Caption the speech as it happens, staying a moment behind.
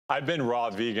I've been raw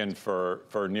vegan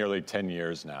for nearly 10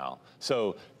 years now.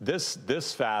 So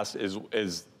this fast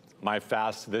is my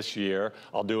fast this year.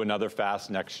 I'll do another fast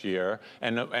next year,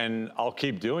 and I'll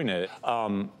keep doing it.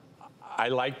 I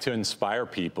like to inspire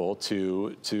people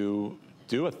to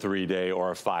do a 3-day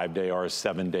or a 5-day or a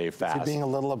 7-day fast. You're being a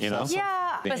little obsessive.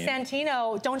 Yeah, but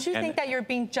Santino, don't you think that you're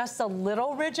being just a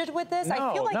little rigid with this? No,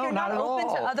 I feel like you're not open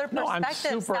to other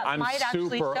perspectives that might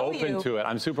actually show you. I'm super open to it.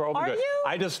 I'm super open to it.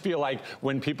 I just feel like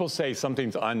when people say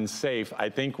something's unsafe, I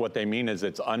think what they mean is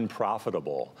it's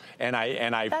unprofitable. And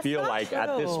I feel like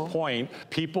at this point,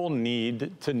 people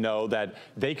need to know that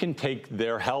they can take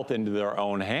their health into their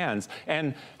own hands.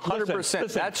 And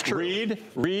 100%, that's true.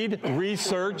 Read,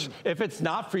 research. If it's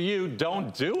not for you,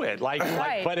 don't do it.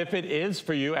 But if it is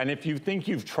for you, and if you think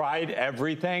you've tried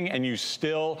everything and you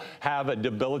still have a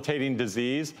debilitating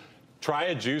disease, try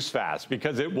a juice fast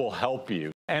because it will help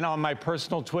you. And on my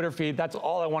personal Twitter feed, that's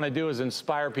all I want to do is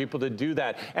inspire people to do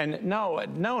that. And no,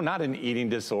 not an eating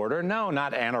disorder. No,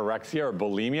 not anorexia or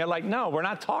bulimia. Like, no, we're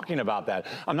not talking about that.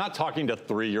 I'm not talking to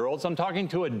 3-year-olds. I'm talking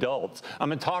to adults.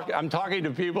 I'm talking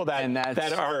to people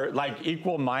that are like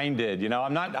equal-minded. You know,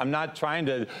 I'm not trying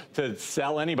to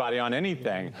sell anybody on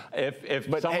anything. If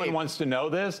someone wants to know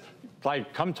this,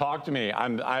 like, come talk to me.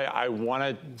 I want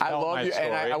to tell my story.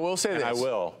 And I will say this. I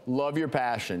will. Love your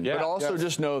passion. Yeah. But also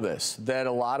just know this, that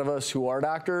a lot of us who are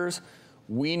doctors,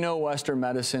 we know Western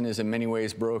medicine is in many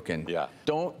ways broken. Yeah.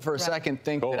 Don't for a second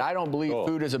think that I don't believe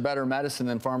food is a better medicine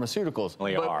than pharmaceuticals.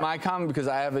 But my comment, because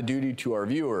I have a duty to our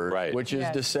viewers, which is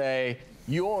to say,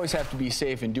 you always have to be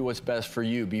safe and do what's best for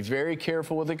you. Be very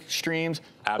careful with extremes.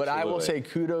 Absolutely. But I will say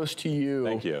kudos to you.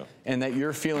 Thank you. And that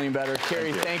you're feeling better.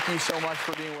 Carrie, thank you so much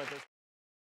for being with us.